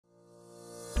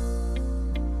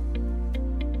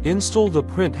Install the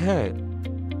print head.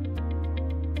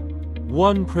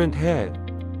 1 print head.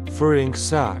 For ink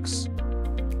sacks.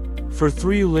 For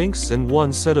 3 links and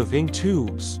 1 set of ink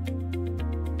tubes.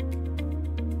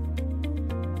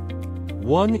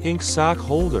 1 ink sac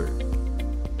holder.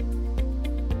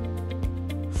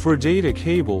 For data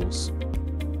cables.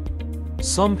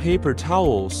 Some paper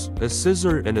towels, a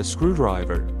scissor and a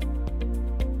screwdriver.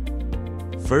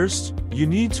 First, you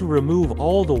need to remove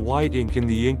all the white ink in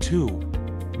the ink tube.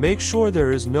 Make sure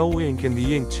there is no ink in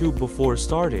the ink tube before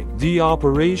starting the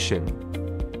operation.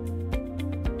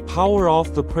 Power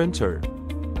off the printer.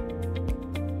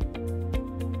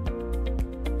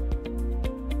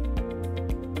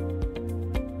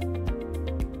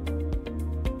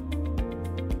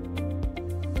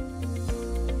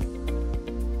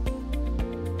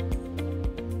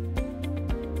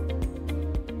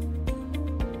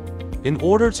 In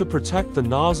order to protect the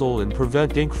nozzle and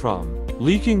prevent ink from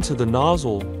leaking to the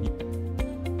nozzle,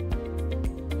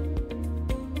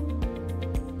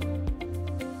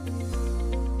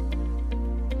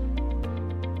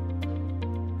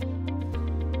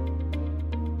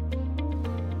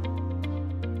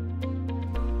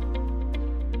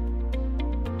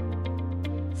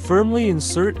 firmly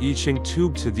insert each ink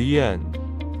tube to the end.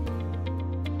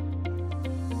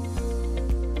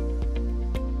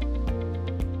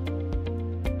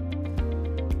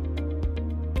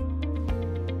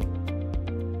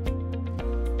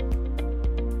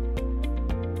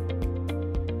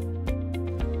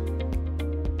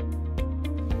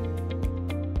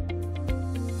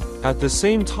 At the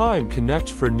same time,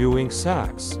 connect for new ink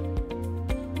sacs.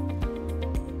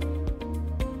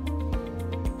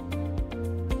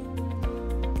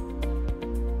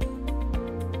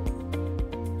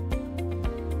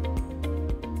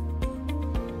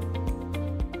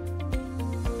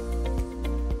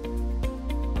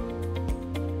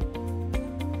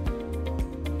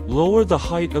 Lower the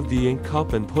height of the ink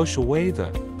cup and push away the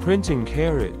printing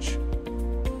carriage.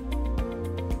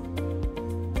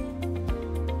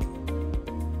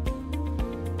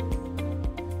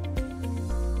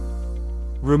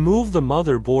 Remove the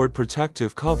motherboard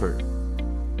protective cover.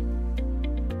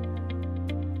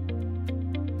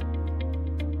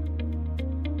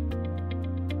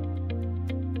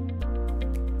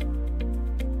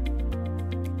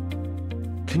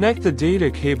 Connect the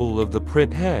data cable of the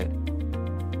print head.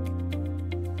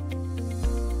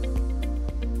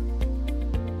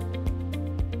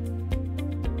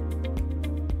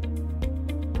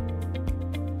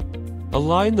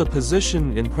 Align the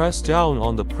position and press down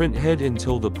on the print head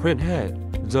until the print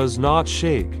head does not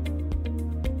shake.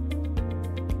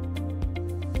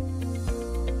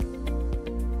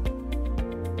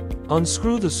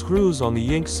 Unscrew the screws on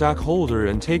the ink sac holder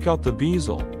and take out the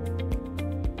bezel.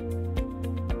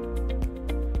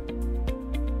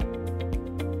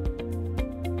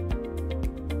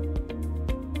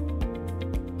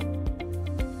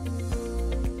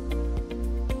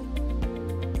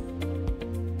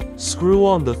 Screw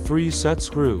on the 3 set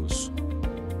screws.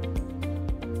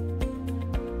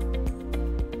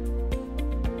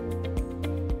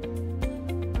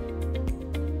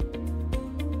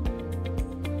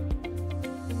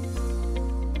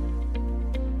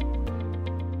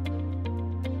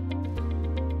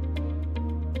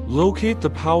 Locate the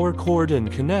power cord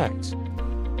and connect.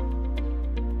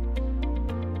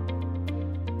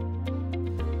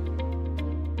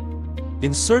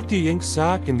 Insert the ink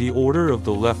sac in the order of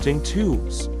the left ink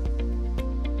tubes.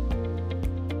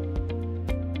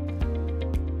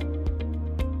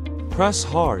 Press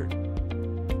hard.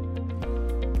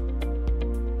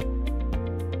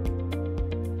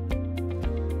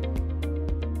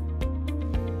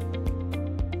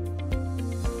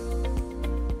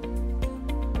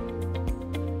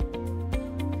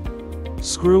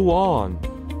 Screw on.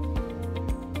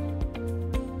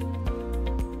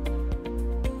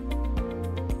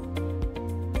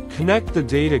 Connect the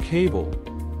data cable.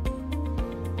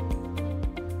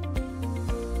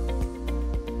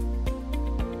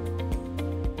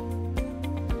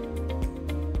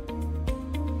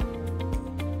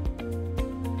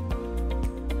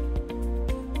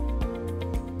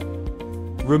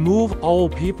 Remove all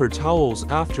paper towels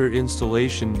after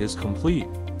installation is complete.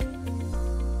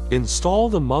 Install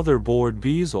the motherboard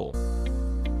bezel.